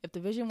If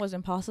the vision was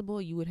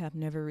impossible, you would have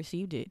never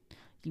received it.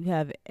 You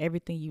have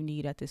everything you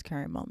need at this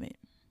current moment.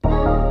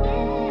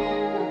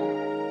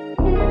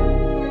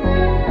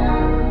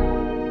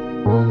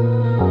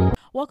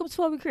 Welcome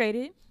to What We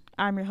Created.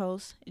 I'm your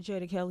host,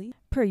 Jada Kelly.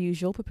 Per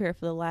usual, prepare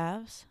for the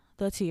laughs,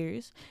 the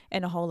tears,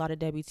 and a whole lot of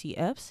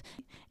WTFs.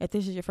 If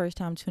this is your first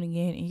time tuning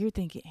in and you're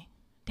thinking,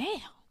 damn,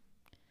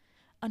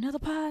 another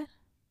pod?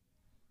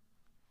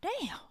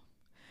 Damn.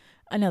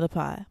 Another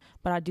pod.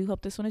 But I do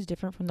hope this one is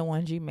different from the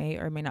ones you may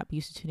or may not be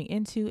used to tuning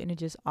into, and it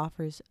just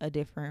offers a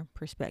different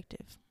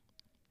perspective.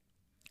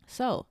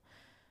 So,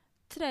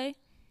 today,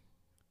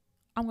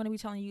 I'm going to be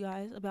telling you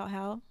guys about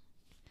how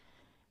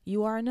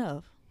you are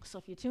enough. So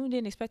if you're tuned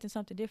in expecting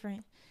something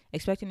different,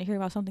 expecting to hear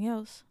about something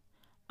else,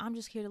 I'm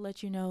just here to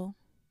let you know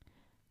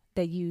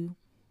that you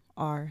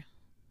are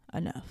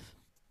enough.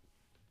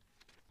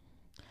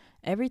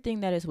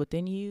 Everything that is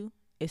within you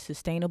is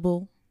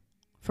sustainable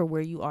for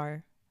where you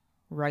are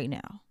right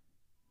now.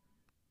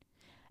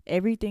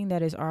 Everything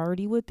that is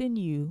already within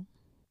you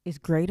is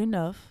great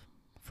enough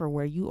for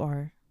where you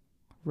are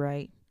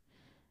right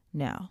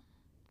now.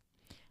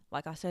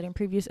 Like I said in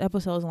previous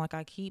episodes, and like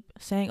I keep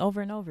saying over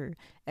and over,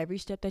 every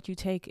step that you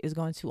take is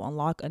going to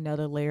unlock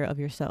another layer of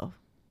yourself.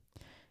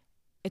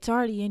 It's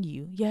already in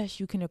you. Yes,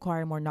 you can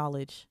acquire more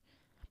knowledge,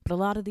 but a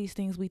lot of these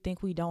things we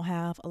think we don't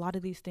have, a lot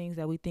of these things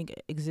that we think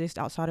exist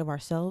outside of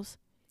ourselves,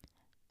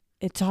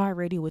 it's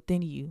already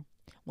within you.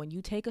 When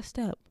you take a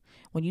step,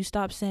 when you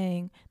stop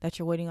saying that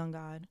you're waiting on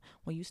God,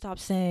 when you stop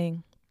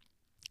saying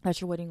that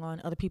you're waiting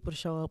on other people to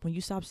show up, when you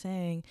stop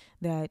saying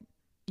that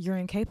you're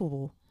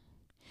incapable,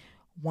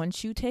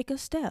 once you take a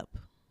step,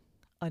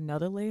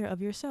 another layer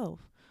of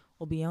yourself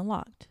will be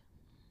unlocked.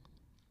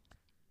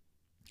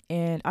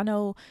 And I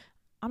know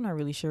I'm not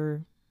really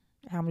sure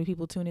how many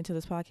people tune into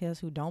this podcast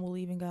who don't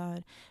believe in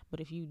God, but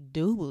if you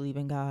do believe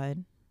in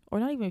God, or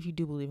not even if you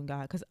do believe in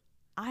God, because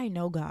I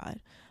know God,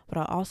 but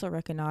I also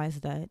recognize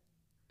that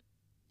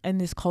in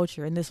this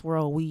culture, in this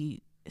world,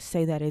 we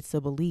say that it's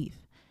a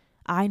belief.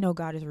 I know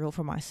God is real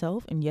for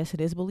myself, and yes, it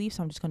is belief,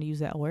 so I'm just going to use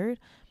that word.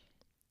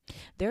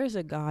 There is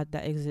a God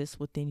that exists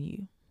within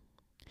you,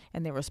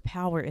 and there is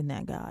power in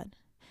that God.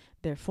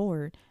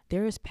 Therefore,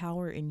 there is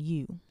power in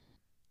you.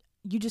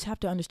 You just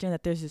have to understand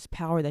that there's this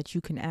power that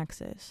you can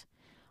access.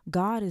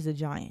 God is a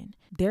giant.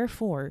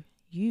 Therefore,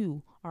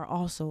 you are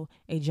also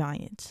a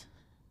giant.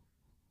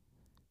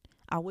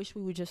 I wish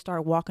we would just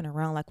start walking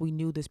around like we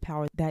knew this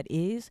power that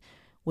is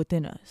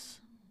within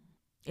us.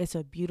 It's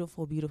a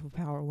beautiful, beautiful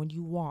power. When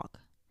you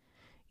walk,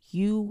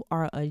 you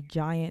are a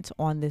giant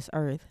on this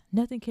earth.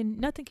 Nothing can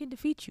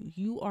defeat you.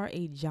 You are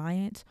a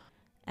giant.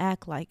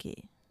 Act like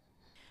it.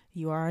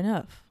 You are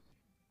enough.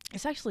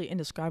 It's actually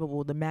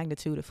indescribable, the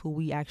magnitude of who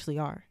we actually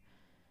are.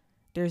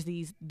 There's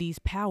these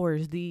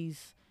powers,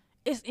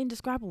 it's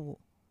indescribable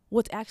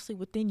what's actually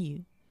within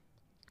you.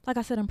 Like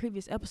I said in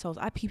previous episodes,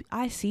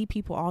 I see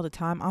people all the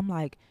time. I'm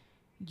like,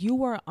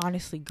 you are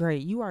honestly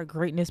great. You are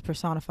greatness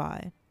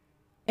personified.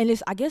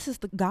 And I guess it's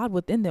the God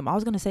within them. I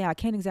was going to say, I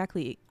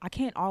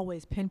can't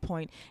always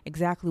pinpoint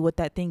exactly what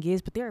that thing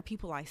is, but there are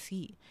people I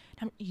see.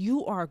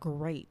 You are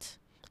great.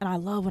 And I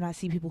love when I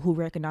see people who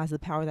recognize the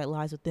power that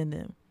lies within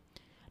them.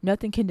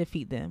 Nothing can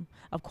defeat them.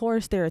 Of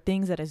course, there are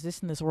things that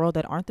exist in this world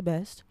that aren't the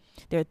best.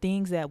 There are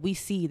things that we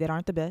see that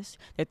aren't the best.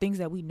 There are things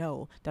that we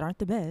know that aren't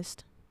the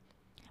best.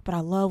 But I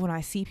love when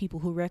I see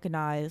people who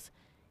recognize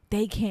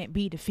they can't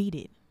be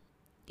defeated.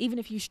 Even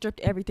if you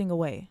stripped everything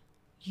away,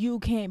 you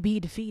can't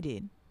be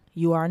defeated.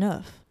 You are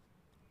enough.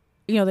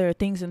 You know, there are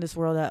things in this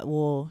world that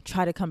will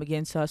try to come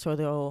against us,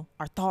 or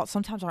our thoughts,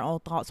 sometimes our own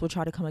thoughts will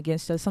try to come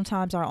against us.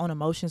 Sometimes our own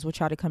emotions will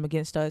try to come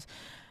against us.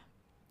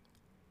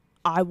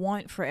 I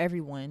want for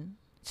everyone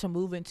to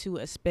move into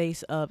a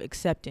space of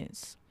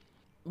acceptance.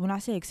 When I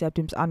say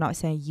acceptance, I'm not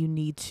saying you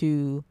need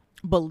to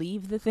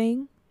believe the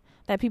thing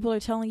that people are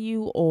telling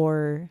you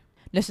or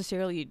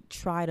necessarily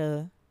try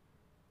to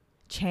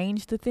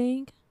change the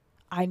thing.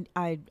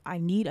 I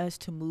need us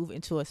to move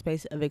into a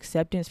space of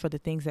acceptance for the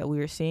things that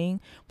we are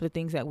seeing, for the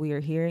things that we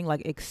are hearing.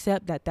 Like,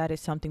 accept that is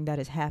something that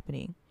is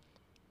happening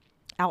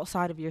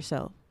outside of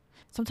yourself.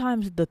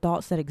 Sometimes the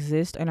thoughts that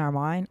exist in our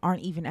mind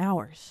aren't even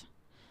ours.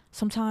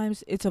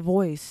 Sometimes it's a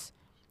voice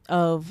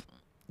of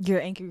your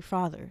angry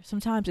father.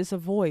 Sometimes it's a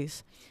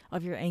voice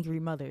of your angry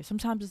mother.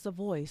 Sometimes it's a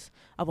voice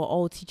of an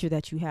old teacher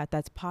that you had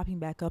that's popping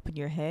back up in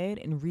your head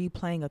and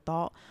replaying a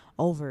thought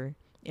over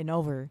and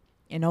over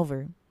and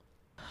over.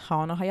 I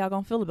don't know how y'all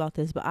gonna feel about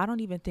this, but I don't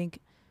even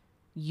think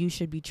you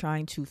should be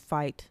trying to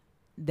fight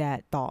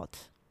that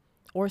thought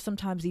or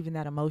sometimes even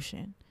that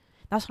emotion.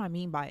 That's what I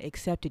mean by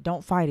accept it.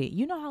 Don't fight it.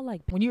 You know how,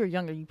 like, when you were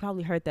younger, you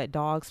probably heard that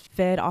dogs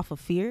fed off of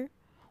fear,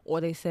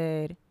 or they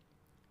said,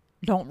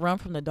 don't run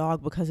from the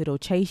dog because it'll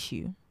chase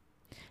you.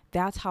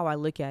 That's how I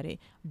look at it.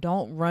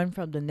 Don't run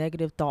from the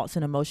negative thoughts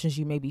and emotions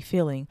you may be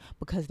feeling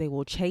because they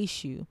will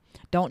chase you.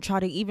 Don't try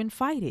to even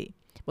fight it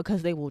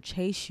because they will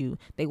chase you.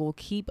 They will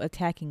keep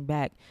attacking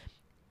back.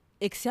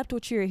 Accept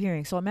what you're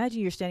hearing. So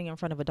imagine you're standing in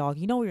front of a dog.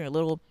 You know, when you're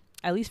little,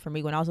 at least for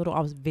me, when I was little, I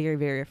was very,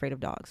 very afraid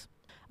of dogs.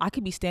 I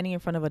could be standing in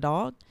front of a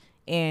dog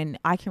and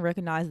I can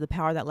recognize the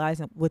power that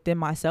lies within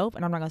myself.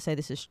 And I'm not going to say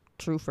this is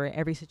true for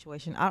every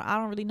situation. I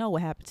don't really know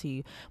what happened to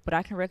you, but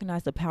I can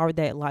recognize the power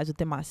that lies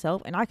within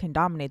myself, and I can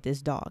dominate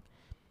this dog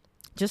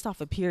just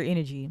off of pure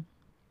energy.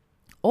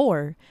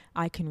 Or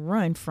I can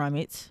run from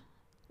it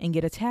and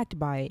get attacked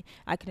by it.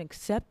 I can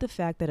accept the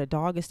fact that a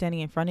dog is standing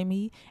in front of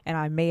me, and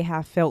I may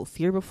have felt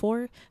fear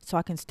before, so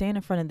I can stand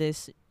in front of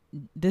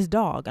this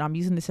dog, and I'm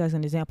using this as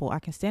an example. I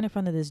can stand in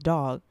front of this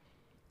dog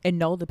and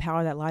know the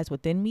power that lies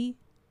within me,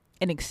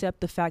 and accept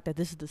the fact that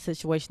this is the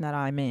situation that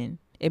I'm in,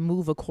 and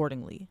move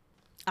accordingly.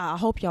 I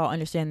hope y'all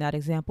understand that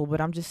example,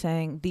 but I'm just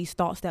saying these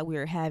thoughts that we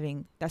are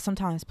having that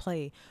sometimes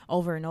play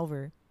over and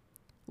over,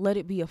 let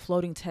it be a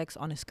floating text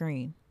on a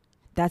screen.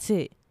 That's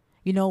it.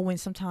 You know, when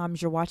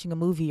sometimes you're watching a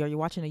movie or you're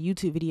watching a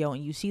YouTube video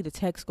and you see the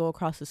text go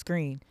across the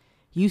screen,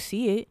 you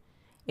see it.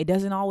 It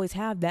doesn't always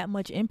have that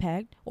much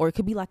impact, or it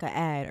could be like an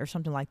ad or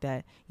something like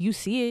that. You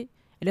see it.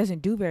 It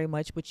doesn't do very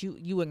much, but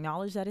you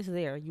acknowledge that it's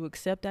there. You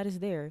accept that it's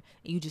there,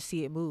 and you just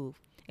see it move.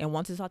 And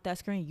once it's off that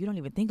screen, you don't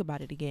even think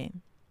about it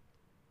again.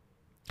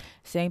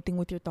 Same thing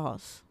with your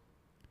thoughts.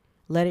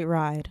 Let it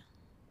ride.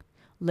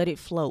 Let it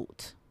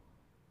float.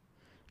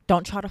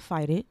 Don't try to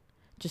fight it.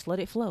 Just let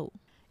it float.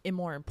 And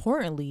more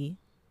importantly,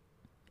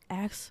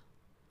 ask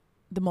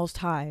the Most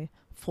High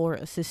for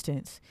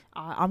assistance.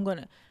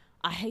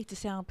 I hate to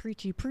sound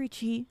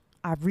preachy.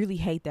 I really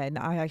hate that. And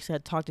I actually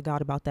had to talk to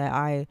God about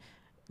that.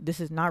 This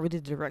is not really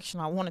the direction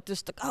I wanted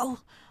this to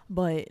go,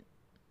 but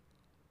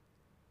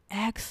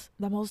ask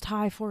the Most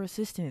High for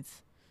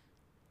assistance.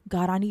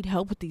 God, I need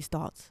help with these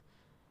thoughts.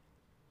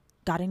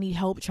 God, I need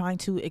help trying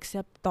to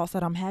accept thoughts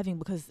that I'm having,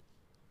 because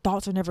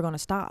thoughts are never going to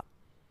stop.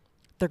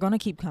 They're going to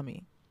keep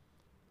coming.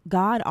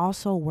 God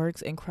also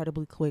works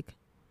incredibly quick.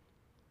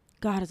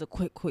 God is a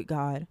quick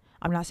God.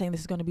 I'm not saying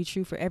this is going to be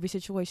true for every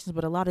situation,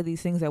 but a lot of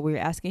these things that we're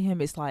asking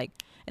him, it's like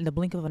in the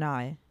blink of an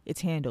eye,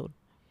 it's handled.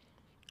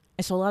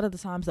 And so a lot of the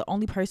times, the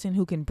only person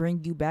who can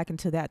bring you back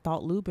into that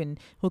thought loop and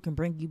who can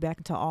bring you back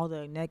into all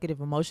the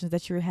negative emotions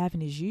that you're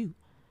having is you.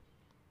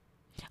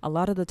 A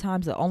lot of the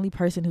times, the only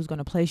person who's going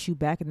to place you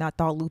back in that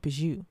thought loop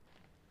is you.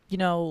 You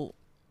know,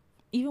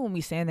 even when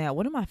we saying that,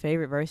 one of my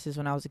favorite verses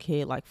when I was a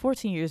kid, like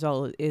 14 years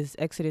old, is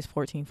Exodus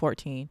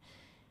 14:14.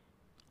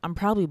 I'm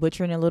probably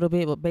butchering it a little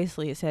bit, but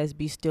basically it says,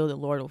 "Be still, the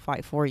Lord will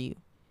fight for you."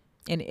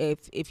 And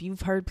if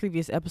you've heard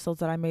previous episodes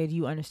that I made,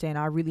 you understand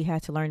I really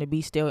had to learn to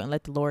be still and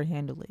let the Lord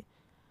handle it.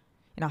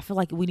 And I feel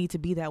like we need to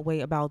be that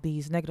way about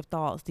these negative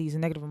thoughts, these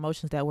negative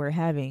emotions that we're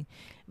having.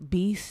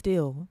 Be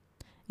still.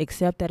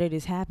 Accept that it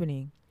is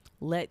happening.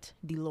 Let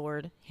the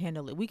Lord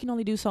handle it. We can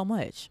only do so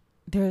much.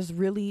 There's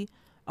really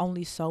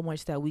only so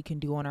much that we can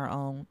do on our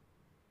own.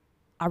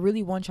 I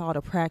really want y'all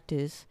to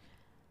practice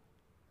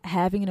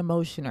having an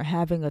emotion or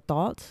having a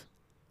thought,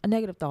 a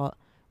negative thought,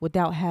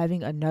 without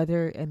having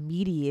another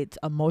immediate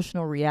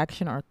emotional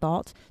reaction or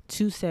thought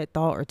to said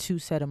thought or to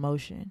said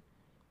emotion.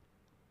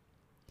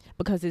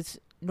 Because it's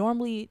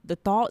normally the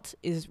thought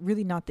is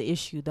really not the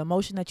issue. The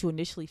emotion that you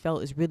initially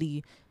felt is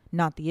really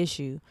not the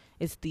issue.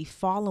 It's the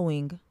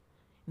following,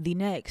 the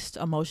next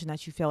emotion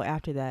that you felt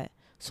after that.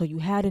 So you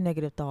had a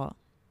negative thought.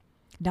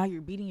 Now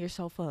you're beating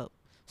yourself up.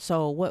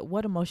 So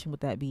what emotion would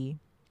that be?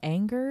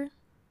 Anger?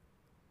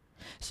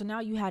 So now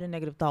you had a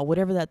negative thought,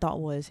 whatever that thought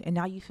was, and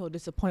now you feel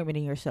disappointment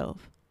in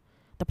yourself.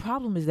 The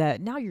problem is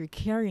that now you're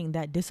carrying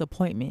that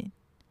disappointment.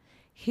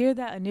 Hear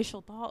that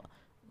initial thought,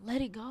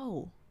 let it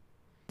go.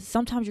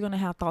 Sometimes you're going to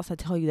have thoughts that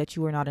tell you that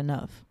you are not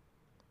enough.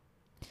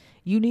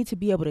 You need to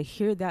be able to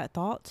hear that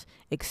thought,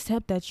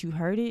 accept that you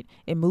heard it,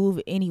 and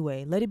move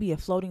anyway. Let it be a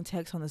floating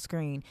text on the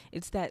screen.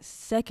 It's that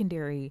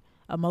secondary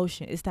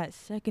emotion. It's that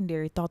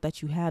secondary thought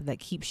that you have that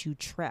keeps you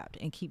trapped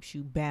and keeps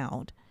you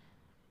bound.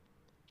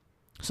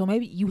 So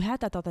maybe you had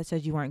that thought that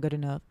said you weren't good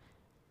enough,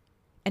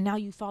 and now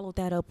you followed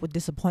that up with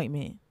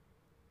disappointment.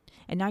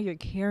 And now you're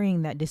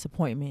carrying that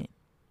disappointment.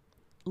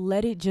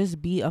 Let it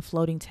just be a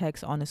floating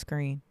text on the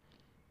screen.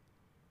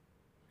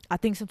 I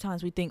think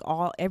sometimes we think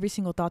every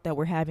single thought that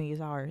we're having is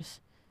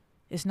ours.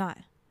 It's not.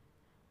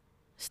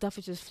 Stuff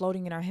is just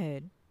floating in our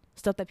head.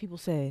 Stuff that people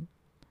said.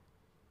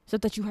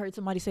 Stuff that you heard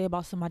somebody say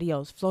about somebody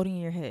else floating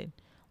in your head.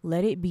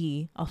 Let it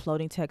be a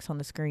floating text on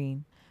the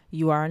screen.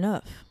 You are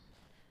enough.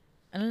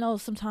 And I know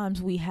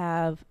sometimes we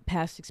have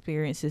past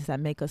experiences that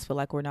make us feel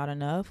like we're not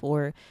enough,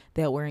 or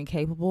that we're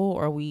incapable,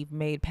 or we've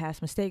made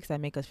past mistakes that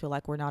make us feel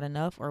like we're not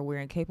enough, or we're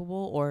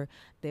incapable, or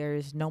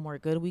there's no more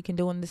good we can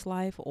do in this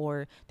life,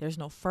 or there's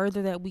no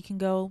further that we can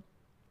go,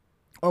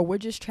 or we're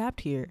just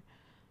trapped here.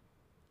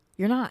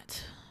 You're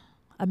not.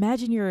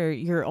 Imagine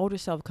your older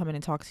self coming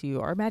and talk to you,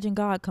 or imagine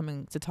God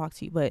coming to talk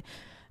to you. But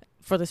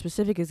for the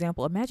specific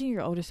example, imagine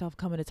your older self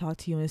coming to talk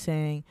to you and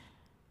saying,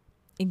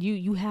 and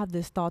you have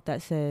this thought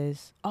that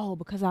says, oh,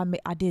 because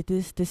I did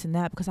this and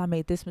that, because I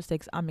made this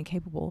mistake, I'm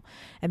incapable.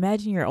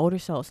 Imagine your older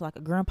self, so like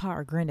a grandpa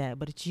or granddad,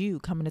 but it's you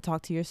coming to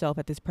talk to yourself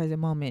at this present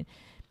moment,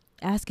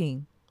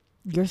 asking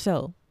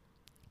yourself,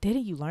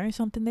 didn't you learn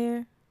something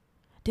there?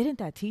 Didn't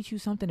that teach you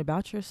something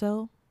about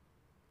yourself?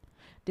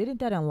 Didn't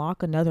that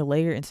unlock another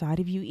layer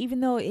inside of you, even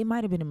though it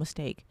might have been a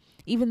mistake,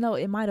 even though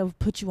it might have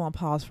put you on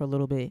pause for a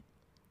little bit?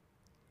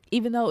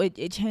 Even though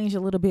it changed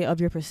a little bit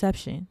of your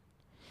perception,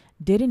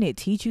 didn't it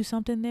teach you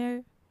something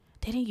there?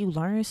 Didn't you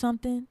learn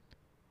something?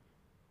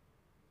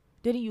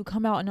 Didn't you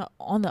come out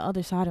on the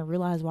other side and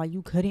realize why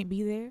you couldn't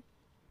be there?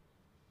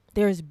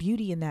 There's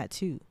beauty in that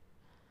too.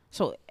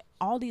 So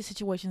all these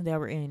situations that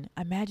we're in,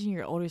 imagine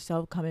your older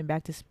self coming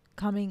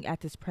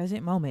at this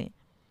present moment.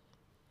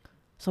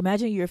 So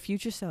imagine your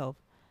future self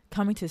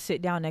coming to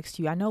sit down next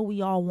to you. I know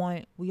we all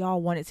want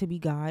it to be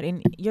God,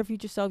 and your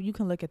future self, you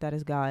can look at that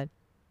as God.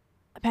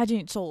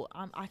 Imagine, so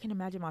I can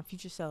imagine my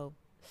future self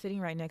sitting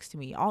right next to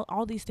me.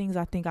 All these things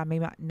I think I may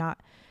not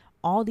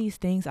all these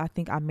things I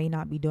think I may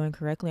not be doing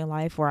correctly in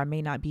life, or I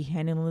may not be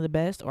handling it the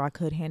best, or I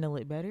could handle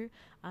it better.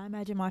 I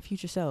imagine my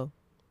future self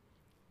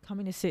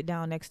coming to sit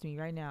down next to me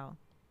right now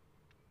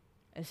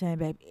and saying,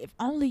 babe, if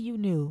only you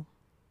knew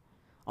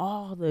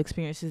all the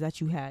experiences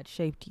that you had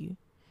shaped you.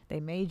 They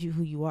made you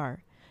who you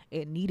are.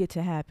 It needed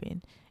to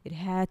happen. It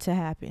had to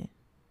happen.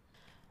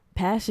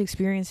 Past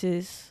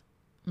experiences,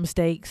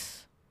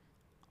 mistakes,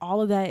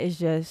 all of that is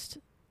just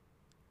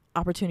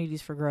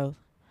opportunities for growth.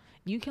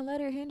 You can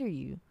let it hinder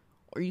you,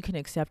 or you can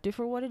accept it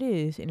for what it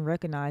is and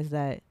recognize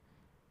that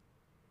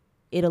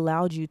it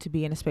allowed you to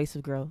be in a space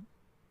of growth.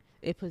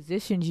 It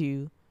positioned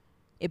you.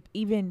 It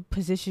even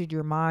positioned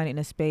your mind in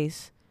a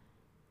space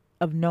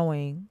of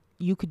knowing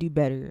you could do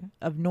better,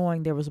 of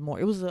knowing there was more.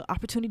 It was an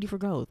opportunity for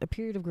growth, a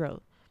period of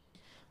growth.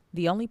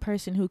 The only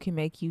person who can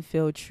make you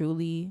feel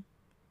truly,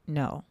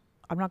 no,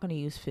 I'm not going to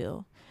use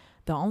feel.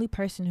 The only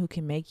person who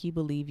can make you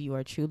believe you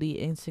are truly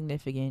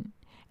insignificant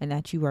and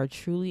that you are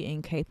truly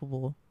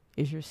incapable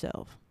is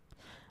yourself.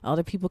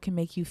 Other people can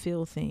make you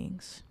feel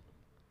things.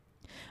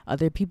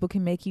 Other people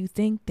can make you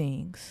think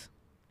things.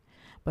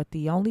 But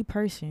the only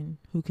person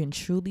who can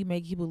truly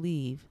make you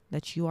believe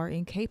that you are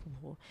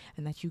incapable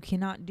and that you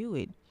cannot do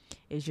it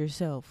is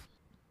yourself.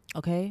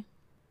 Okay?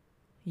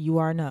 You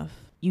are enough.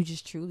 You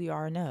just truly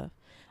are enough.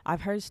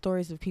 I've heard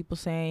stories of people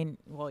saying,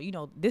 well,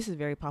 this is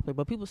very popular,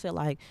 but people said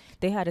like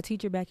they had a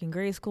teacher back in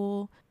grade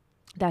school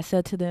that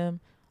said to them,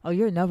 oh,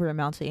 you'll never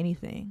amount to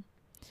anything.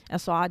 And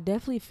so I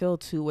definitely feel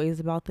two ways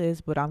about this,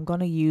 but I'm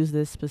going to use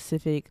this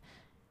specific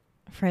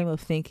frame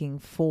of thinking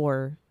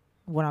for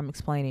what I'm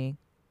explaining.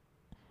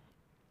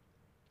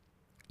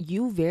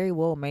 You very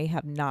well may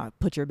have not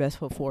put your best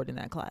foot forward in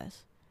that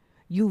class.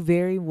 You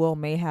very well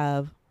may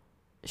have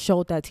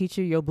showed that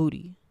teacher your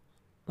booty.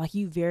 Like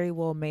you very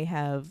well may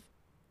have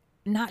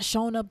not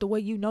shown up the way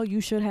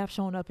you should have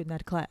shown up in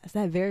that class.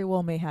 That very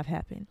well may have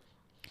happened.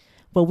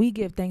 But we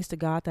give thanks to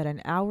God that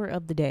an hour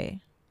of the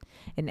day,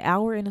 an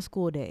hour in a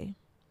school day,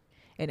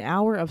 an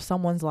hour of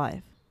someone's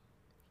life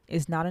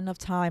is not enough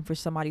time for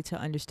somebody to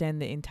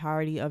understand the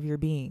entirety of your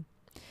being.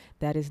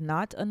 That is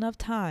not enough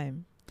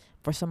time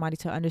for somebody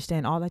to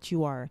understand all that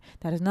you are.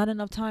 That is not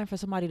enough time for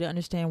somebody to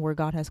understand where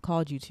God has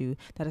called you to.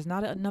 That is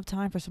not enough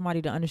time for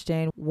somebody to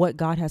understand what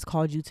God has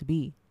called you to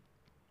be.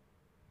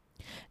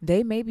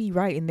 They may be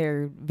right in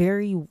their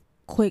very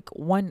quick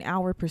 1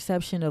 hour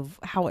perception of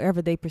however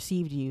they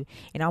perceived you.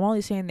 And I'm only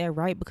saying they're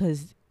right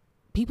because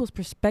people's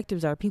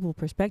perspectives are people's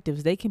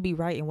perspectives. They can be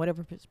right in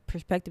whatever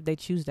perspective they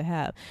choose to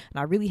have. And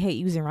I really hate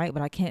using right,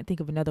 but I can't think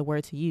of another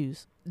word to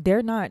use.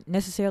 They're not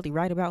necessarily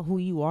right about who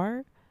you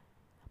are,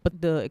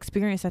 but the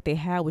experience that they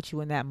had with you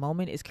in that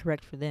moment is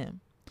correct for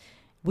them.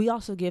 We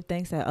also give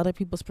thanks that other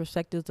people's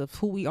perspectives of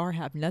who we are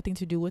have nothing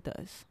to do with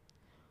us.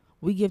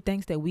 We give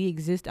thanks that we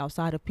exist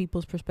outside of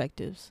people's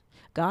perspectives.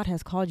 God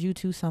has called you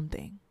to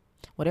something.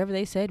 Whatever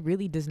they said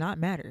really does not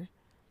matter.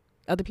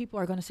 Other people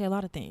are going to say a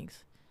lot of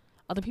things.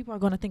 Other people are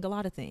going to think a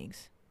lot of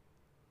things.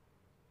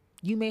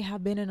 You may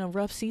have been in a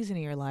rough season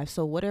in your life,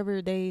 so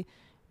whatever the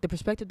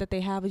perspective that they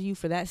have of you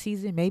for that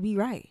season may be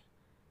right.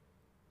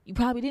 You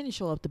probably didn't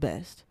show up the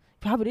best. You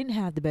probably didn't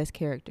have the best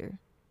character.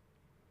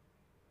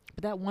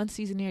 But that one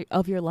season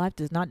of your life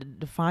does not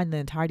define the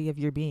entirety of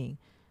your being.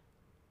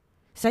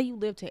 Say you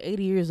live to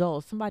 80 years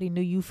old. Somebody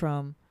knew you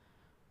from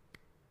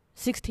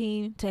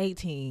 16 to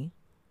 18.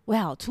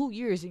 Wow, 2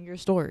 years in your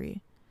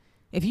story.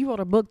 If you wrote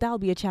a book, that would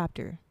be a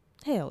chapter.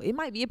 Hell, it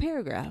might be a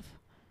paragraph.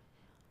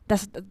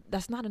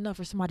 That's not enough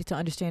for somebody to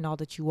understand all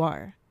that you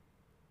are.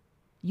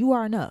 You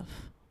are enough.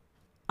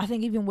 I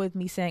think even with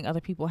me saying other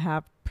people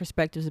have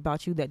perspectives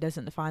about you, that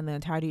doesn't define the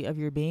entirety of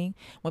your being.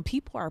 When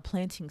people are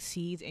planting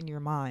seeds in your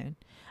mind,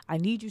 I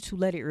need you to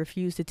let it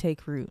refuse to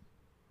take root.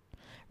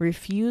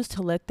 Refuse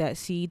to let that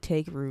seed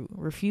take root.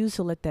 Refuse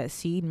to let that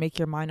seed make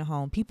your mind a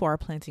home. People are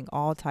planting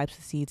all types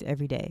of seeds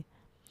every day.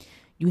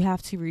 You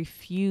have to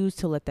refuse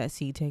to let that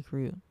seed take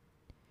root.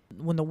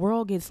 When the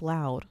world gets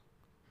loud,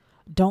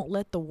 don't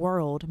let the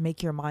world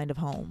make your mind of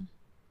home.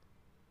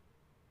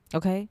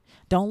 Okay?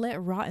 Don't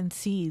let rotten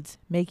seeds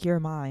make your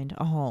mind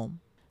a home.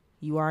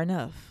 You are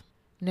enough.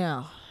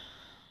 Now,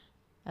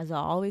 as I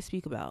always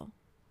speak about,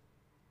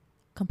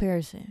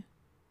 comparison.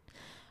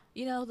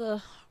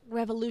 The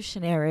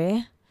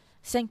revolutionary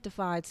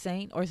sanctified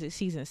saint, or is it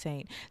seasoned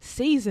saint?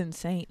 Seasoned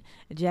saint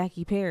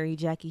Jackie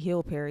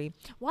Hill Perry.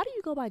 Why do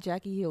you go by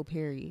Jackie Hill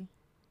Perry?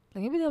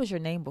 Like maybe that was your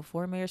name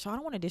before, Mayor. So I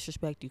don't want to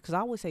disrespect you because I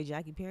always say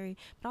Jackie Perry,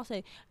 but I'll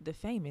say the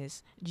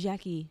famous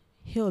Jackie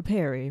Hill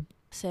Perry.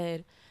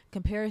 said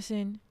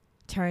comparison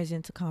turns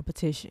into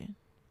competition.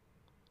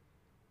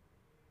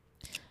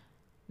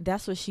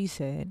 That's what she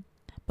said.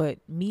 But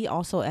me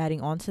also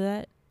adding on to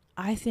that,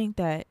 I think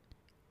that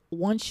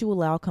once you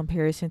allow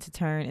comparison to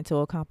turn into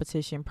a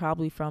competition,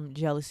 probably from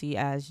jealousy,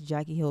 as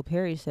Jackie Hill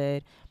Perry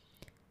said,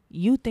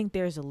 you think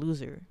there's a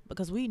loser.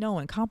 Because we know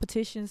in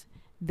competitions,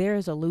 there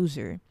is a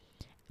loser.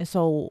 And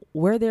so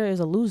where there is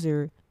a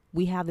loser,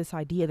 we have this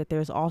idea that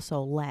there's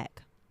also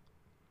lack.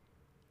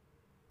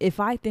 If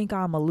I think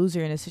I'm a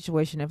loser in a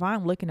situation, if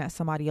I'm looking at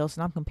somebody else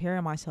and I'm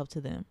comparing myself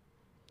to them,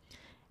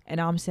 and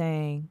I'm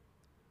saying,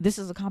 this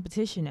is a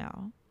competition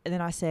now. And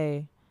then I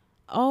say,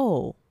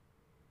 oh,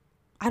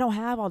 I don't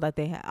have all that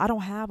they have. I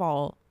don't have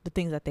all the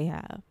things that they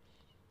have.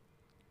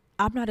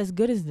 I'm not as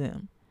good as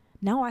them.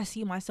 Now I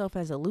see myself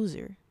as a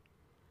loser.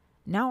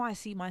 Now I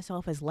see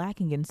myself as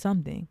lacking in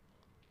something.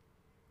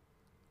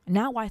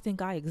 Now I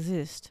think I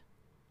exist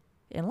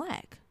in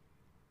lack.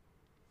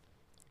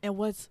 And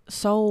what's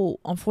so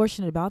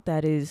unfortunate about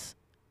that is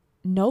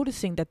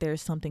noticing that there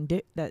is something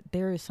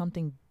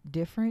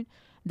different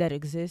that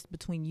exists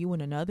between you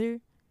and another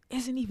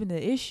isn't even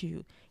the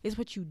issue. It's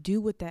what you do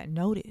with that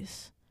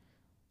notice.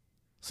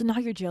 So now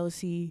your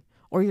jealousy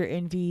or your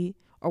envy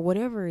or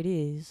whatever it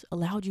is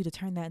allowed you to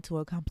turn that into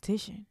a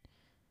competition.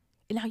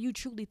 And now you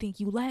truly think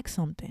you lack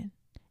something.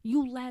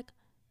 You lack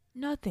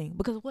nothing,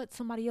 because what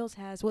somebody else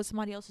has, what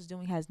somebody else is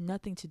doing has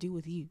nothing to do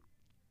with you.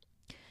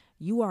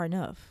 You are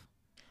enough.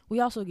 We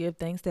also give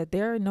thanks that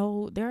there are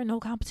no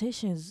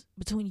competitions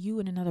between you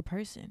and another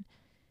person.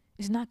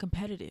 It's not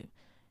competitive.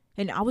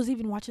 And I was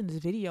even watching this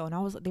video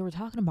and they were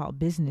talking about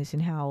business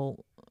and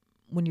how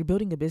when you're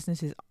building a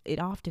business, it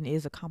often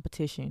is a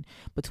competition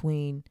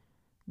between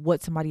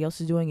what somebody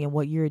else is doing and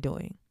what you're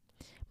doing.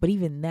 But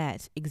even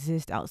that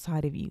exists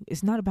outside of you.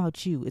 It's not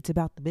about you. It's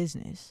about the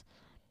business.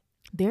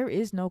 There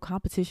is no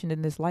competition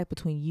in this life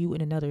between you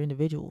and another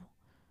individual.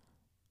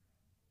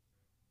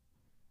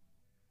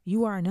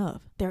 You are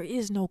enough. There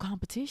is no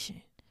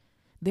competition.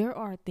 There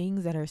are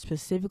things that are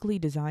specifically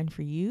designed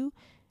for you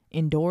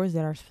and doors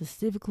that are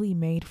specifically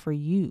made for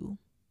you.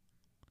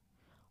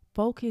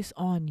 Focus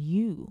on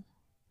you.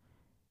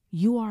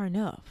 You are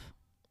enough.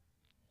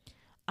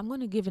 I'm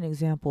going to give an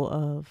example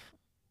of,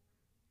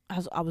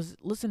 I was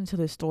listening to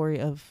the story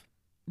of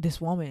this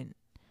woman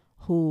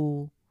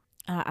who,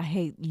 I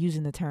hate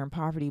using the term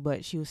poverty,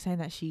 but she was saying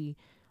that she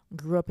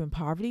grew up in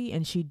poverty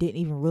and she didn't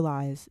even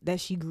realize that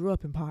she grew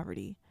up in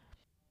poverty.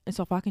 And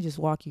so if I can just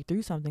walk you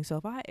through something.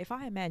 So if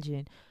I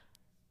imagine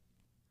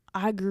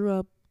I grew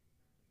up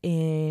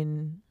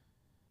in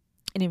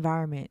an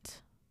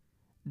environment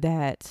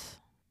that,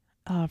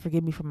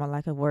 forgive me for my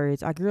lack of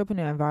words. I grew up in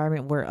an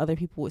environment where other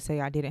people would say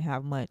I didn't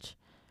have much.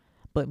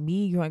 But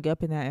me growing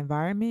up in that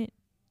environment,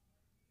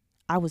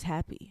 I was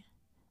happy.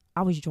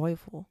 I was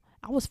joyful.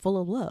 I was full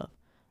of love.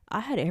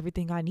 I had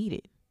everything I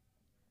needed.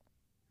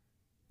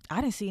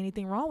 I didn't see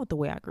anything wrong with the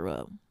way I grew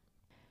up.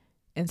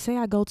 And say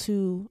I go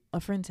to a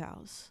friend's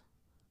house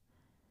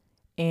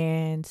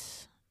and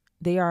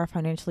they are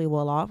financially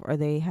well off, or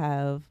they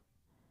have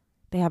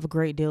a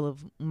great deal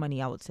of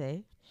money, I would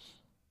say.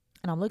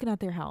 And I'm looking at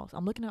their house.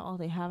 I'm looking at all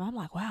they have. I'm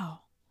like,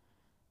 wow.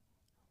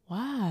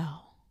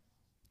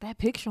 That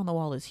picture on the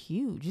wall is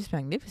huge. It's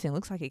magnificent.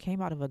 Looks like it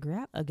came out of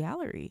a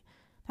gallery.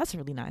 That's a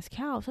really nice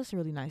couch. That's a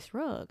really nice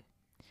rug.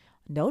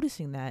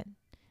 Noticing that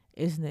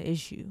isn't the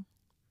issue.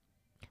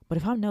 But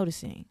if I'm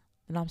noticing,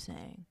 then I'm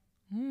saying,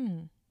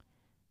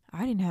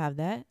 I didn't have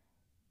that.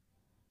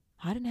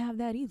 I didn't have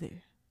that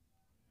either.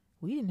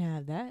 We didn't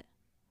have that.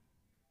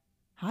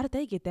 How did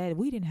they get that?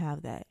 We didn't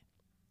have that.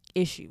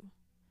 Issue.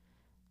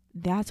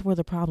 That's where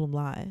the problem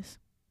lies.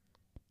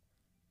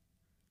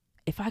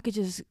 If I could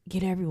just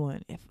get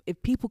everyone,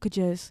 if people could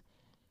just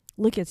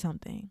look at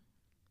something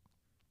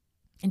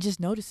and just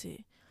notice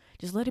it,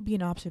 just let it be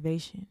an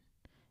observation.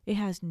 It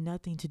has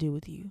nothing to do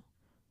with you.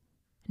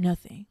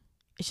 Nothing.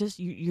 It's just,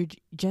 you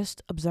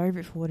just observe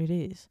it for what it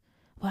is.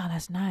 Wow,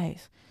 that's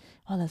nice.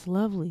 Wow, that's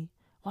lovely.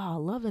 Wow, I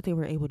love that they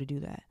were able to do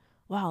that.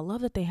 Wow, I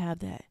love that they have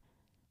that.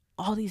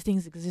 All these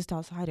things exist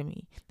outside of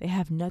me. They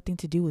have nothing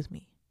to do with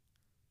me.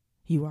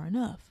 You are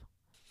enough.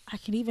 I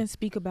can even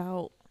speak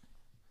about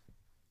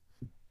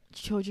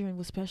children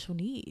with special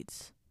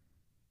needs.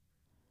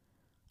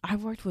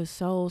 I've worked with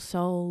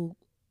so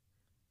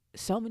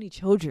many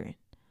children,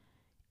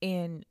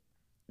 and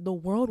the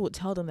world would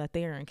tell them that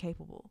they are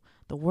incapable.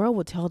 The world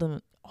would tell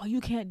them, oh, you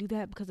can't do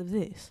that because of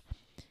this.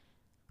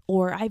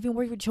 Or I even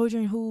worked with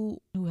children who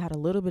had a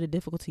little bit of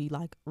difficulty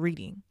like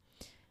reading.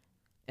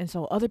 And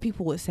so other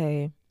people would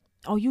say,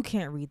 oh, you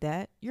can't read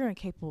that. You're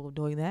incapable of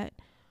doing that.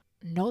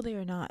 No, they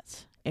are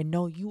not. And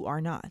no, you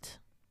are not.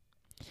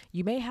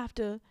 You may have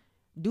to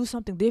do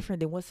something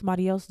different than what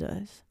somebody else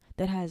does.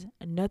 That has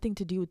nothing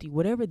to do with you.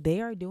 Whatever they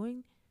are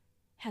doing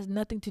has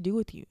nothing to do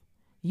with you.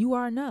 You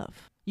are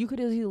enough. You could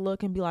easily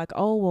look and be like,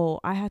 oh, well,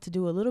 I had to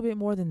do a little bit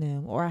more than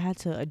them, or I had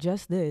to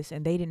adjust this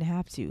and they didn't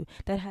have to.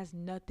 That has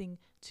nothing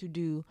to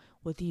do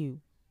with you.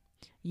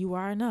 You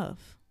are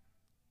enough.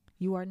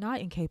 You are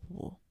not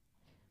incapable.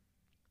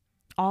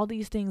 All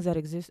these things that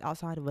exist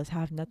outside of us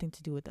have nothing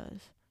to do with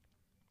us.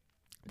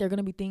 They're going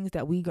to be things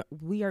that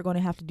we are going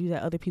to have to do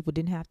that other people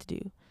didn't have to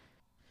do.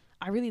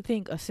 I really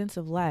think a sense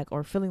of lack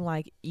or feeling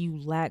like you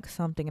lack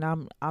something,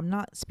 and I'm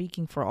not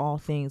speaking for all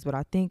things, but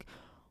I think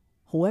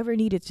whoever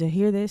needed to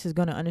hear this is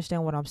going to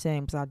understand what I'm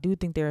saying, because I do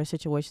think there are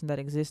situations that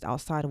exist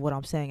outside of what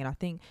I'm saying. And I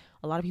think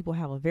a lot of people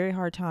have a very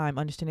hard time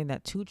understanding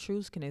that two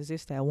truths can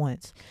exist at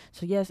once.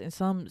 So yes, in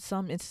some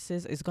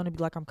instances, it's going to be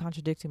like I'm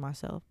contradicting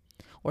myself.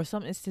 Or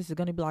some instances, it's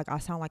going to be like I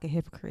sound like a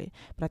hypocrite.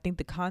 But I think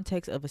the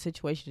context of a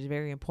situation is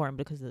very important,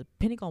 because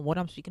depending on what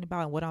I'm speaking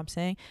about and what I'm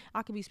saying,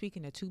 I could be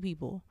speaking to two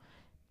people,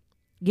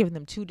 giving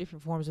them two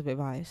different forms of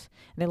advice.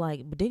 And they're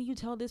like, but didn't you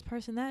tell this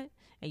person that?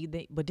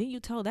 But didn't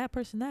you tell that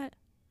person that?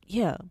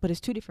 Yeah, but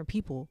it's two different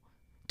people,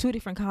 two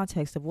different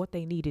contexts of what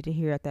they needed to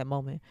hear at that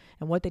moment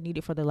and what they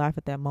needed for their life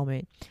at that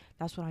moment.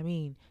 That's what I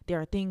mean. There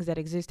are things that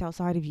exist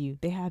outside of you.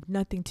 They have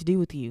nothing to do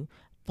with you.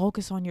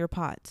 Focus on your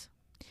pots.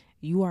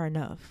 You are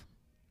enough.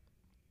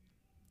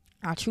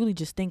 I truly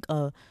just think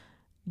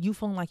you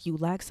feeling like you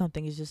lack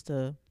something is just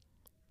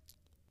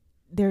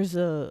there's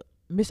a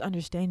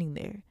misunderstanding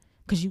there,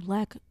 because you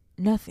lack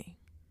nothing.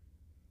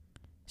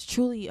 It's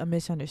truly a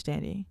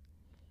misunderstanding.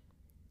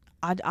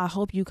 I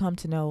hope you come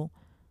to know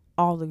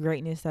all the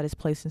greatness that is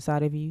placed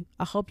inside of you.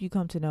 I hope you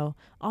come to know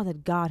all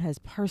that God has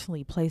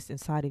personally placed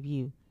inside of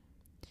you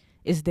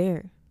is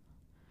there.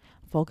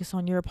 Focus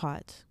on your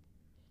pots.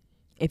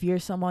 If you're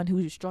someone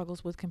who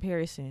struggles with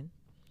comparison,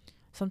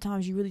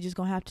 sometimes you really just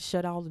gonna have to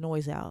shut all the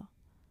noise out.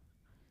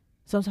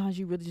 Sometimes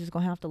you really just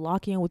gonna have to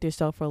lock in with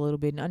yourself for a little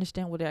bit and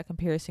understand where that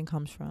comparison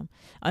comes from.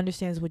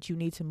 Understands what you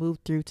need to move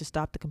through to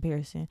stop the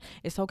comparison.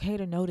 It's okay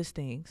to notice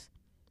things.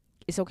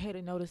 It's okay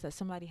to notice that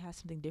somebody has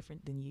something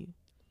different than you.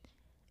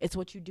 It's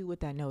what you do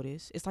with that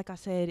notice. It's like I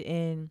said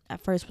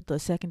at first with the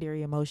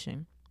secondary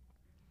emotion.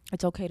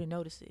 It's okay to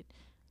notice it.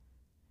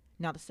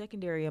 Now the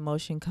secondary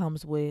emotion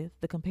comes with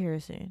the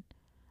comparison.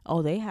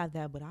 Oh, they have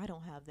that, but I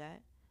don't have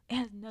that. It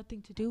has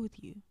nothing to do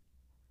with you.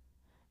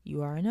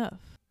 You are enough.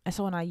 And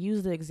so when I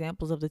use the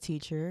examples of the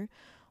teacher,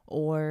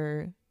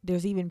 or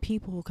there's even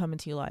people who come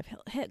into your life,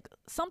 heck,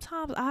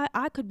 sometimes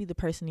I could be the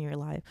person in your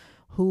life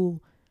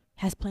who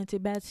has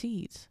planted bad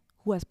seeds,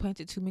 who has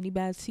planted too many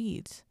bad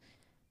seeds.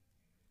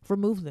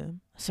 Remove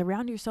them.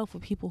 Surround yourself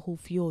with people who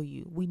fuel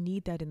you. We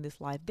need that in this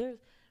life.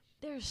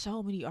 There's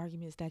so many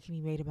arguments that can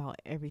be made about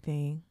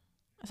everything.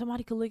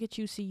 Somebody could look at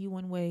you, see you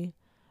one way.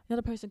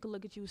 Another person could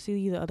look at you, see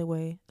you the other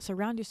way.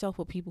 Surround yourself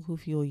with people who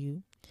fuel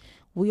you.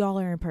 We all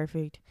are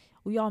imperfect.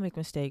 We all make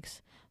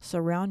mistakes.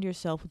 Surround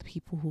yourself with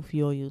people who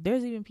fuel you.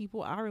 There's even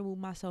people I remove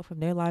myself from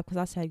their life because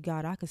I said,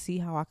 God, I could see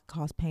how I could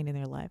cause pain in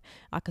their life.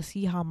 I could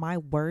see how my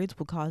words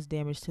would cause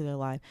damage to their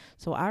life.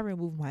 So I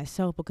remove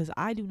myself because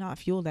I do not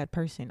fuel that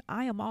person.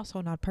 I am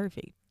also not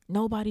perfect.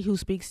 Nobody who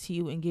speaks to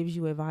you and gives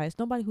you advice,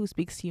 nobody who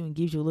speaks to you and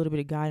gives you a little bit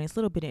of guidance, a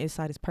little bit of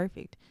insight is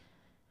perfect.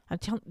 I'm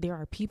telling, there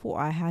are people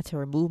I had to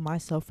remove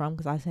myself from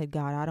because I said,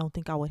 God, I don't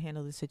think I would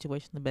handle this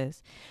situation the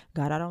best.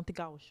 God, I don't think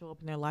I would show up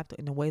in their life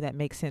in a way that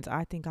makes sense.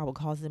 I think I would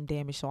cause them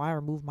damage, so I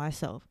remove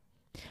myself.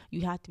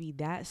 You have to be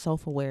that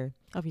self-aware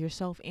of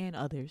yourself and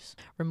others.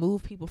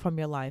 Remove people from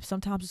your life.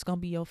 Sometimes it's going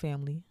to be your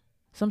family.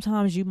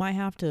 Sometimes you might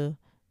have to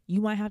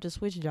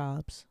switch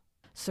jobs.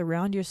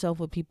 Surround yourself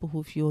with people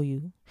who fuel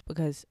you,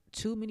 because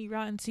too many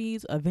rotten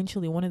seeds,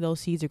 eventually one of those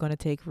seeds are going to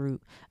take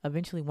root.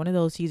 Eventually one of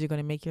those seeds are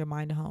going to make your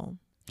mind a home.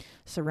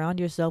 Surround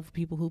yourself with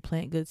people who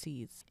plant good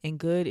seeds. And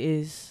good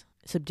is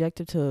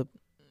subjective to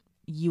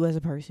you as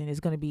a person.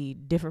 It's going to be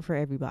different for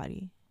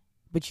everybody.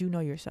 But you know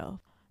yourself.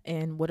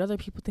 And what other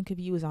people think of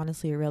you is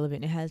honestly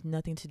irrelevant. It has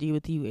nothing to do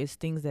with you. It's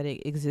things that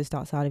exist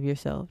outside of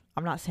yourself.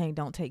 I'm not saying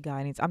don't take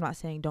guidance. I'm not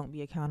saying don't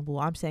be accountable.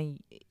 I'm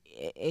saying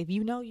if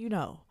you know, you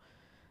know.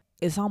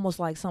 It's almost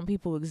like some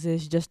people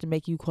exist just to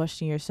make you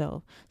question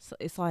yourself. So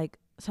it's like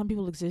some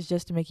people exist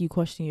just to make you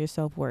question your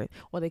self-worth,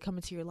 or they come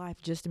into your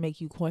life just to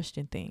make you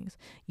question things.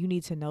 You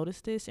need to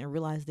notice this and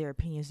realize their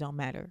opinions don't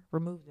matter.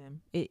 Remove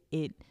them.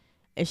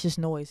 It's just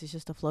noise. It's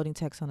just a floating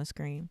text on the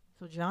screen.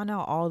 So drown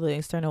out all the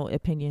external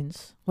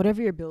opinions.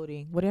 Whatever you're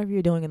building, whatever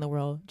you're doing in the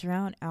world,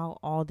 drown out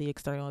all the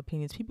external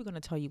opinions. People are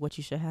going to tell you what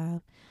you should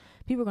have.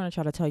 People are going to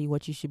try to tell you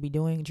what you should be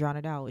doing. Drown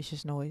it out. It's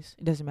just noise.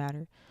 It doesn't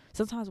matter.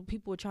 Sometimes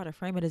people will try to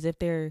frame it as if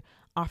they're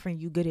offering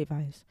you good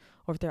advice,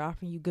 or if they're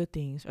offering you good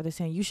things, or they're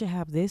saying you should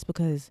have this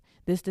because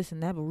this,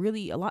 and that. But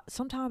really,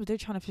 sometimes they're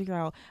trying to figure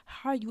out,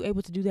 how are you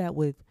able to do that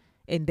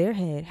in their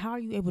head? How are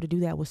you able to do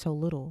that with so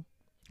little?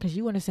 Because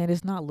you understand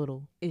it's not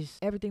little. It's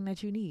everything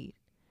that you need.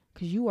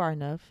 Because you are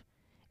enough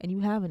and you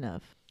have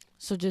enough.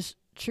 So just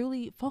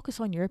truly focus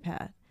on your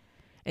path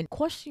and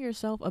question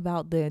yourself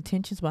about the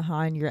intentions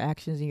behind your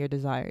actions and your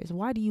desires.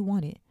 Why do you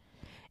want it?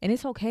 And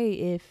it's okay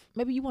if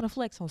maybe you want to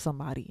flex on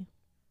somebody.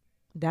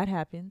 That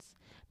happens.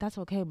 That's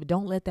okay. But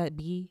don't let that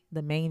be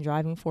the main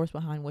driving force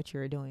behind what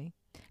you're doing.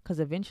 Because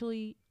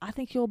eventually, I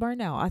think you'll burn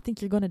out. I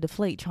think you're going to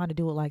deflate trying to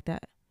do it like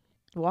that.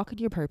 Walk in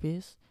your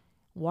purpose.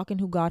 Walk in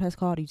who God has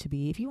called you to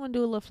be. If you want to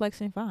do a little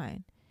flexing,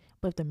 fine.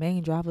 But if the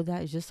main drive of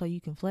that is just so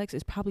you can flex,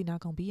 it's probably not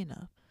going to be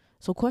enough.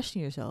 So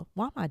question yourself,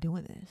 why am I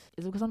doing this?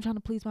 Is it because I'm trying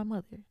to please my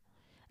mother?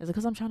 Is it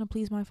because I'm trying to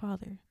please my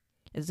father?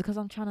 Is it because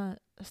I'm trying to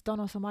stun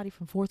on somebody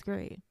from 4th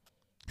grade?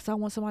 Because I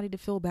want somebody to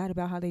feel bad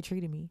about how they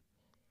treated me?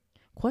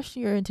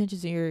 Question your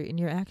intentions and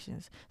your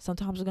actions.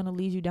 Sometimes it's going to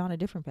lead you down a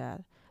different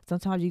path.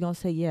 Sometimes you're going to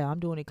say, yeah, I'm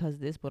doing it because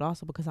of this, but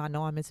also because I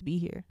know I'm meant to be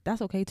here.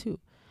 That's okay too.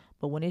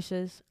 But when it's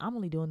just, I'm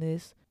only doing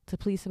this to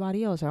please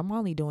somebody else, or I'm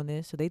only doing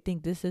this so they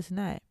think this, and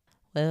that.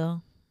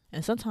 Well,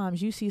 and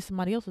sometimes you see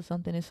somebody else with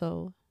something, and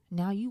so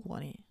now you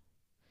want it.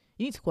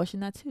 You need to question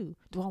that too.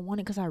 Do I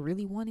want it because I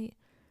really want it?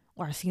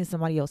 Or I seen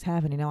somebody else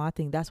having it, now I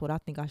think that's what I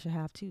think I should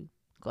have too.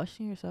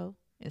 Question yourself.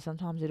 And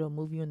sometimes it'll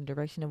move you in the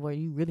direction of where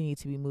you really need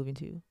to be moving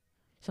to.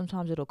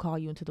 Sometimes it'll call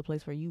you into the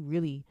place where you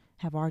really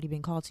have already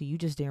been called to. You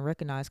just didn't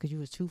recognize because you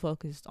was too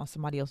focused on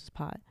somebody else's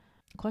pot.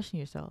 Question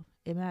yourself.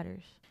 It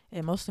matters.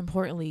 And most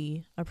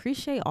importantly,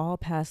 appreciate all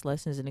past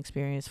lessons and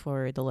experience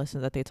for the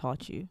lessons that they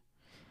taught you.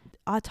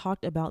 I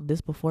talked about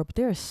this before, but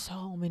there are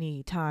so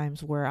many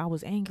times where I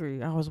was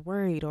angry, I was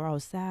worried, or I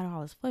was sad, or I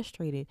was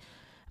frustrated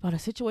about a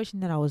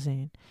situation that I was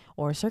in,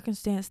 or a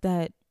circumstance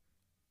that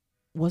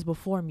was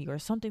before me, or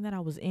something that I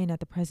was in at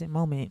the present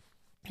moment.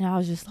 And I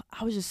was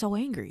just so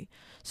angry,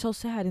 so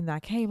sad. And I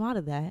came out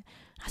of that.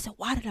 I said,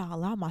 why did I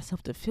allow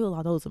myself to feel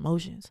all those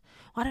emotions?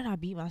 Why did I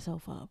beat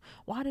myself up?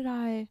 Why did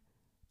I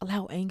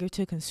allow anger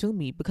to consume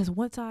me? Because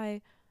once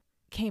I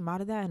came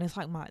out of that, and it's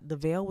like the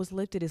veil was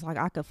lifted, it's like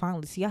I could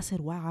finally see. I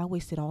said, wow, I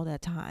wasted all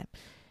that time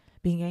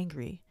being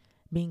angry,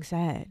 being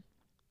sad,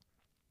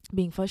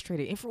 being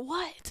frustrated. And for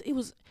what? It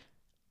was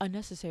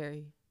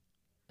unnecessary.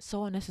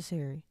 So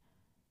unnecessary.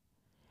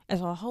 And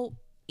so I hope,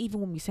 even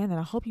when we say that,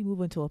 I hope you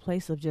move into a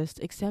place of just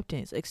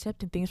accepting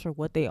things for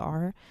what they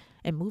are,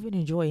 and moving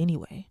in joy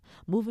anyway,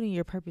 moving in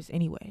your purpose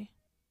anyway.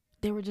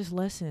 They were just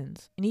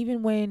lessons. And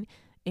even when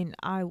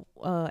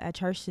at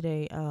church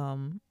today,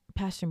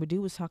 Pastor Madu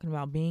was talking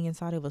about being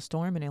inside of a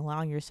storm and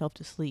allowing yourself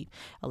to sleep,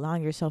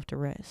 allowing yourself to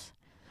rest.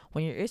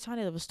 When you're inside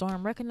of a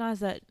storm,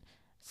 recognize that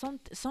some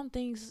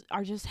things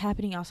are just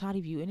happening outside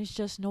of you, and it's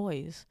just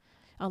noise.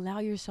 Allow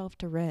yourself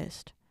to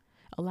rest.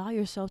 Allow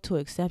yourself to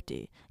accept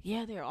it.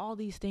 Yeah, there are all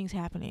these things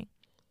happening.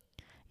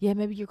 Yeah,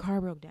 maybe your car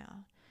broke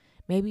down.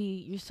 Maybe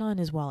your son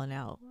is wilding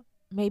out.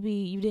 Maybe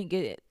you didn't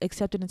get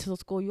accepted into the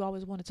school you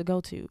always wanted to go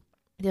to.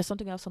 There's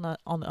something else on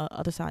the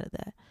other side of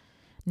that.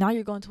 Now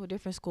you're going to a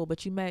different school,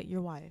 but you met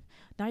your wife.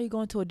 Now you're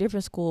going to a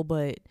different school,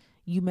 but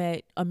you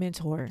met a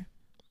mentor.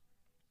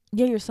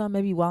 Yeah, your son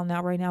may be wilding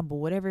out right now, but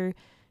whatever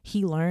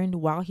he learned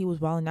while he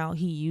was wilding out,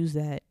 he used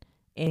that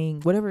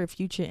in whatever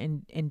future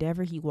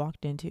endeavor he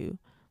walked into.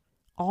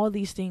 All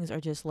these things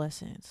are just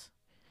lessons.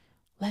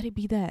 Let it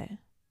be that.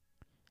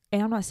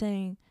 And I'm not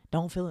saying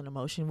don't feel an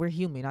emotion. We're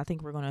human. I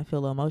think we're going to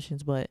feel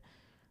emotions, but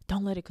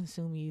don't let it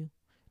consume you.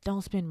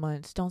 Don't spend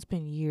months, don't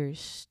spend years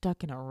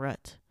stuck in a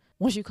rut.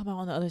 Once you come out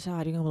on the other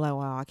side, you're going to be like,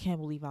 wow, I can't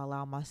believe I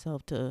allowed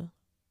myself to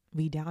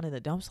be down in the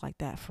dumps like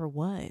that. For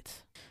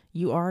what?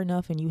 You are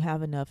enough, and you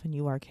have enough, and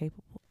you are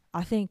capable.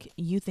 I think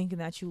you thinking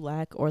that you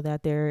lack, or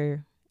that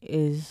there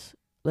is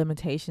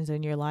limitations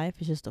in your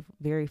life, is just a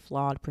very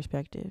flawed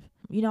perspective.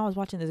 You know, I was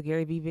watching this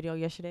Gary Vee video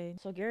yesterday.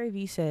 So Gary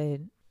Vee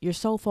said, you're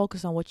so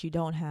focused on what you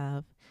don't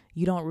have,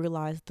 you don't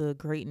realize the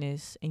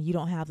greatness, and you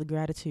don't have the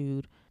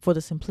gratitude for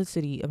the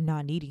simplicity of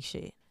not needing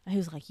shit. And he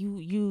was like,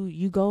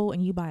 you go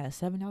and you buy a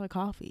 $7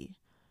 coffee,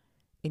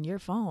 and your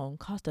phone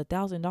cost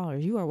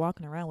 $1,000. You are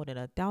walking around with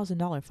a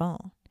 $1,000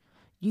 phone.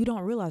 You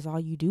don't realize all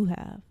you do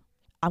have.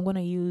 I'm going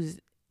to use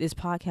this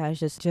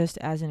podcast just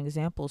as an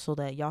example so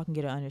that y'all can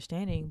get an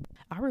understanding.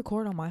 I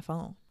record on my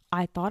phone.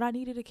 I thought I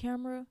needed a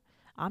camera.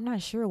 I'm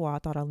not sure why I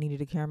thought I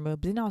needed a camera,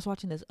 but then I was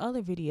watching this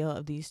other video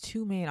of these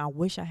two men. I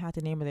wish I had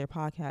the name of their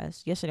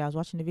podcast. Yesterday I was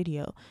watching the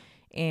video,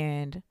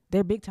 and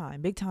they're big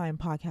time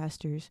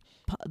podcasters.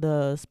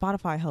 The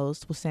Spotify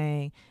host was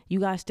saying, you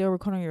guys still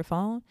record on your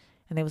phone?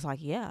 And they was like,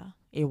 yeah,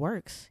 it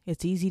works.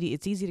 It's easy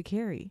to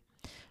carry.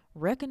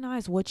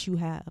 Recognize what you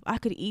have. I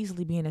could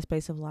easily be in a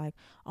space of like,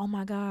 oh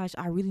my gosh,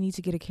 I really need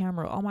to get a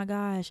camera. Oh my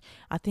gosh,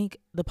 I think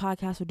the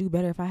podcast would do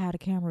better if I had a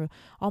camera.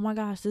 Oh my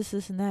gosh, this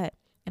and that.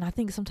 And I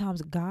think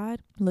sometimes God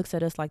looks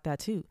at us like that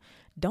too.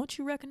 Don't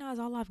you recognize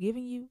all I've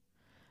given you?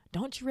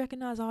 Don't you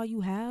recognize all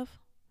you have?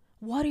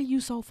 What are you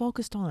so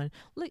focused on?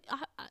 Look,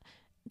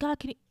 God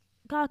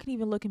can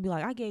even look and be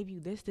like, I gave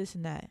you this,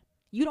 and that.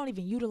 You don't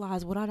even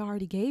utilize what I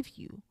already gave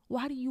you.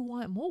 Why do you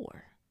want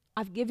more?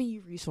 I've given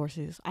you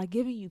resources. I've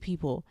given you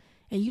people,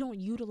 and you don't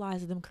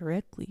utilize them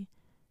correctly.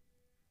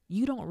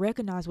 You don't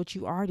recognize what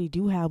you already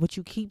do have, but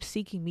you keep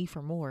seeking me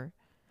for more.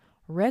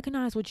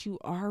 Recognize what you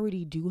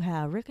already do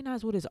have.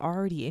 Recognize what is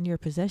already in your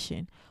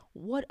possession.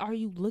 What are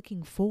you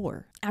looking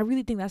for? I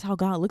really think that's how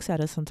God looks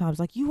at us sometimes.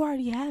 Like, you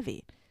already have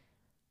it.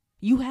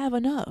 You have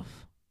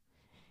enough.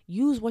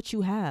 Use what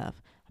you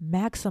have.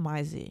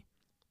 Maximize it.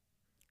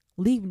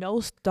 Leave no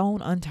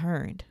stone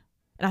unturned.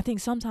 And I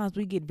think sometimes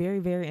we get very,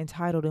 very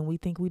entitled, and we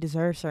think we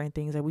deserve certain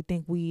things, and we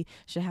think we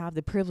should have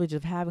the privilege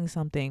of having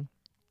something.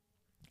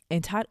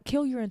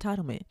 Kill your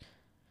entitlement.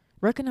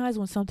 Recognize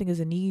when something is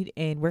a need,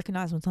 and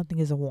recognize when something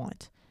is a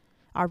want.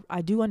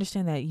 I do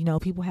understand that, you know,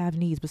 people have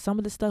needs, but some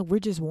of the stuff we're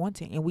just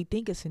wanting and we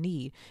think it's a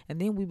need, and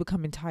then we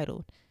become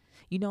entitled.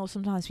 You know,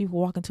 sometimes people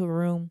walk into a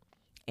room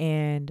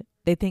and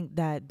they think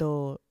that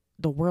the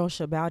world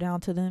should bow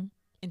down to them.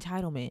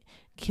 Entitlement.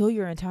 Kill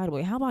your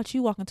entitlement. How about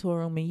you walk into a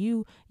room and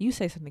you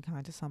say something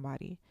kind to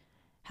somebody?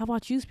 How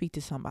about you speak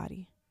to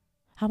somebody?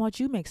 How about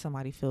you make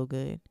somebody feel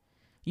good?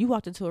 You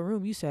walked into a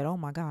room, you said, "Oh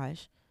my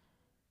gosh,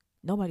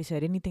 nobody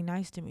said anything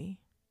nice to me."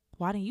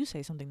 Why didn't you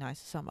say something nice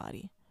to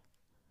somebody?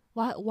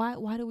 Why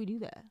do we do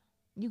that?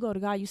 You go to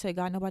God, you say,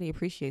 "God, nobody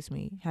appreciates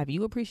me." Have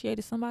you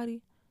appreciated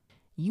somebody?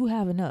 You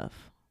have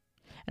enough.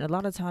 And a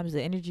lot of times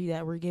the energy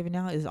that we're giving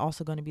out is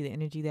also going to be the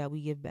energy that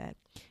we give back.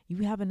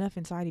 You have enough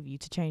inside of you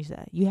to change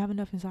that. You have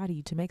enough inside of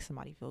you to make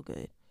somebody feel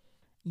good.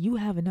 You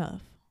have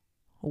enough.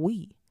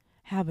 We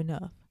have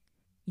enough.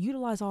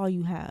 Utilize all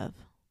you have.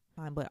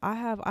 But I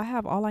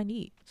have all I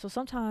need. So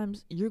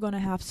sometimes you're going to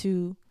have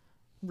to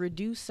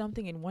reduce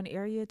something in one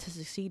area to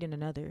succeed in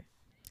another.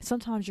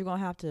 Sometimes you're going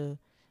to have to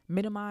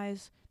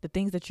minimize the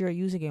things that you're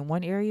using in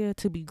one area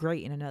to be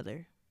great in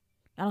another.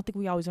 I don't think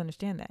we always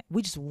understand that.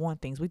 We just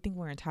want things. We think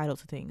we're entitled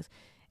to things.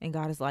 And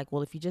God is like,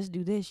 well, if you just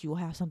do this, you will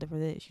have something for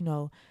this. You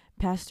know,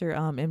 Pastor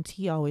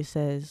MT always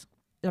says,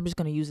 I'm just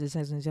going to use this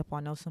as an example.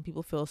 I know some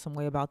people feel some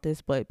way about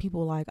this, but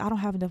people are like, I don't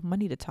have enough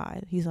money to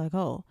tithe. He's like,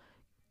 oh,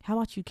 how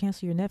about you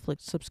cancel your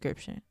Netflix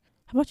subscription?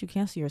 How about you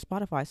cancel your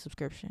Spotify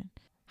subscription?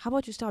 How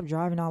about you stop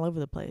driving all over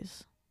the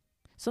place?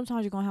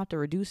 Sometimes you're going to have to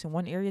reduce in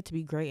one area to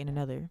be great in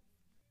another.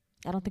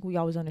 I don't think we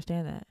always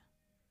understand that.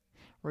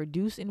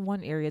 Reduce in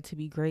one area to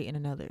be great in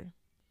another.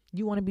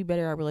 You want to be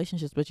better at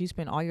relationships, but you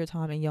spend all your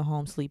time in your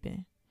home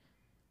sleeping.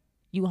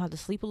 You will have to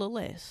sleep a little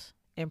less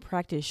and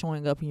practice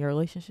showing up in your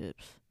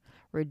relationships.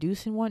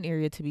 Reduce in one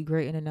area to be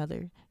great in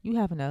another. You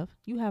have enough.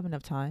 You have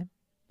enough time.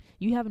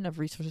 You have enough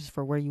resources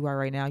for where you are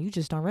right now. You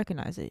just don't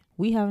recognize it.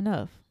 We have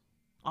enough.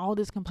 All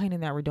this complaining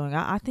that we're doing,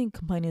 I think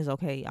complaining is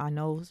okay. I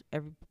know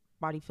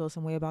everybody feels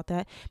some way about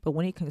that. But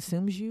when it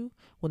consumes you,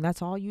 when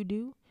that's all you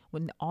do,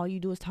 when all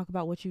you do is talk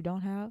about what you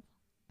don't have,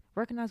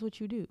 recognize what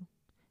you do.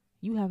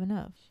 You have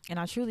enough. And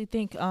I truly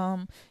think,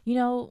 you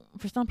know,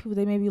 for some people,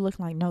 they may be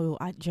looking like, no,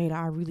 Jada,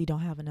 I really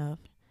don't have enough.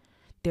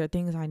 There are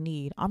things I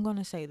need. I'm going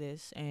to say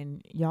this,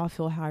 and y'all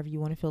feel however you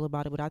want to feel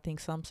about it, but I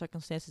think some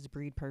circumstances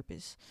breed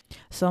purpose.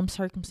 Some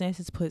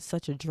circumstances put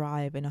such a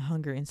drive and a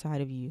hunger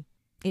inside of you.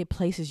 It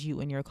places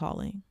you in your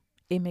calling.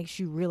 It makes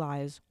you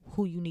realize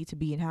who you need to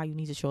be and how you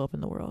need to show up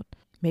in the world.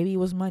 Maybe it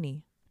was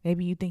money.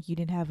 Maybe you think you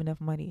didn't have enough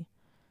money.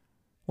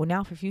 Well,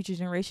 now for future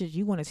generations,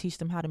 you want to teach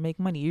them how to make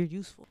money. You're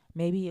useful.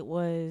 Maybe it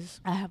was,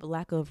 I have a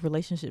lack of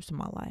relationships in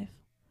my life.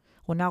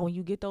 Well, now when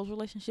you get those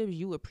relationships,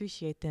 you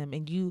appreciate them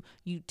and you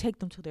take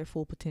them to their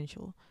full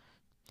potential.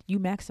 You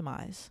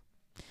maximize.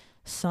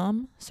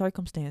 Some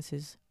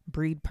circumstances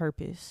breed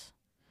purpose.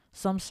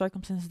 Some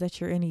circumstances that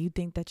you're in and you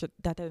think that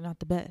they're not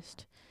the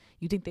best.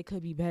 You think they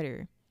could be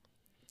better.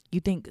 You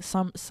think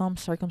some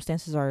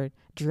circumstances are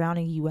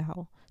drowning you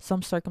out.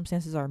 Some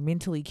circumstances are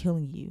mentally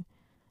killing you.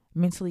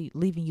 Mentally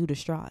leaving you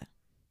distraught.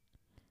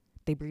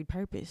 They breed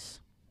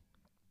purpose.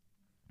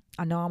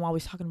 I know I'm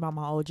always talking about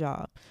my old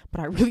job,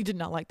 but I really did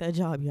not like that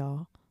job,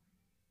 y'all.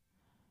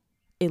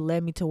 It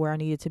led me to where I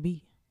needed to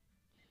be.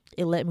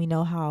 It let me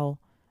know how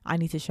I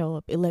need to show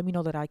up. It let me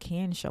know that I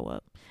can show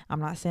up. I'm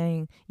not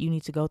saying you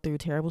need to go through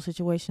terrible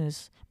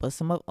situations, but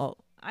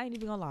I ain't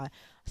even gonna lie.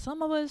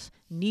 Some of us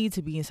need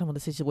to be in some of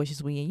the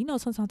situations we in. You know,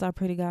 sometimes I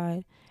pray to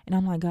God and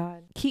I'm like,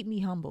 God, keep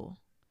me humble.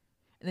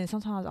 And then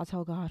sometimes I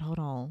tell God, hold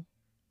on.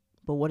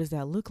 But what does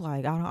that look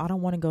like? I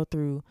don't want to go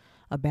through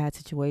a bad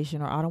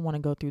situation, or I don't want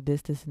to go through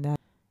this, and that.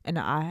 And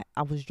I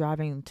was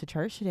driving to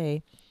church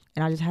today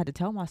and I just had to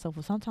tell myself,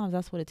 well, sometimes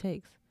that's what it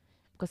takes.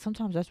 Because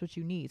sometimes that's what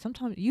you need.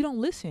 Sometimes you don't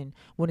listen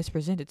when it's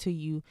presented to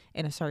you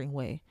in a certain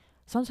way.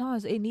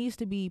 Sometimes it needs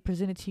to be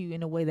presented to you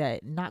in a way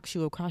that knocks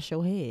you across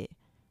your head.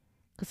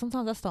 Because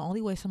sometimes that's the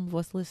only way some of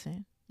us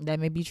listen. That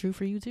may be true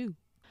for you too.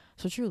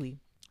 So truly,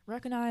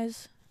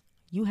 recognize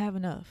you have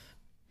enough.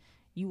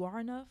 You are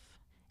enough.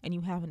 And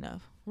you have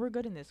enough. We're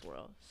good in this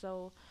world.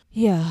 So,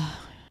 yeah,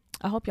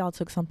 I hope y'all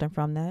took something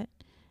from that.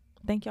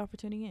 Thank y'all for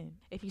tuning in.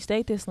 If you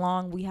stayed this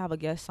long, we have a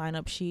guest sign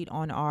up sheet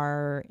on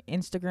our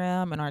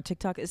Instagram and our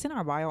TikTok. It's in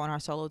our bio on our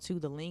solo too.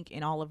 The link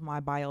in all of my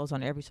bios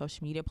on every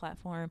social media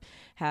platform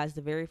has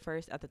the very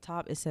first at the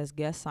top. It says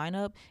guest sign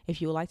up.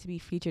 If you would like to be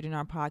featured in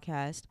our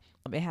podcast,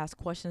 it has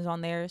questions on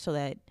there so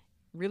that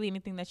really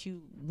anything that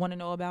you want to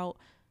know about,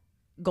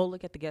 go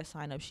look at the guest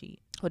sign up sheet.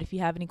 But if you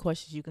have any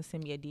questions, you can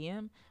send me a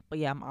DM. But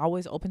yeah, I'm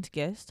always open to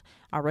guests.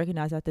 I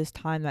recognize at this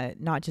time that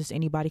not just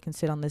anybody can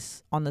sit on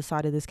the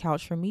side of this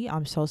couch for me.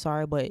 I'm so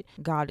sorry, but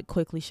God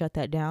quickly shut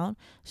that down.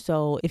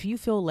 So if you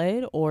feel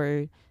led,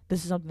 or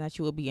this is something that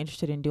you would be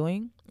interested in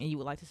doing and you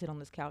would like to sit on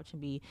this couch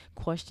and be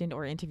questioned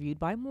or interviewed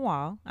by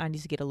moi, I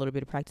need to get a little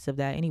bit of practice of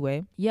that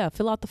anyway. Yeah,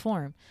 fill out the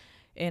form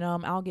and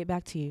I'll get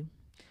back to you.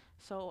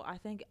 So I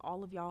thank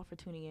all of y'all for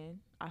tuning in.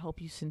 I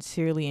hope you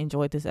sincerely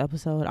enjoyed this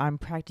episode. I'm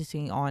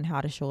practicing on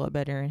how to show up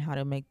better and how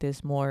to make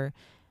this more,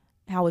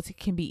 how it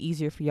can be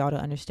easier for y'all to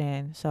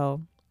understand.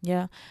 So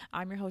yeah,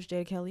 I'm your host,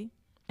 Jada Kelly,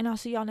 And I'll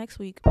see y'all next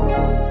week.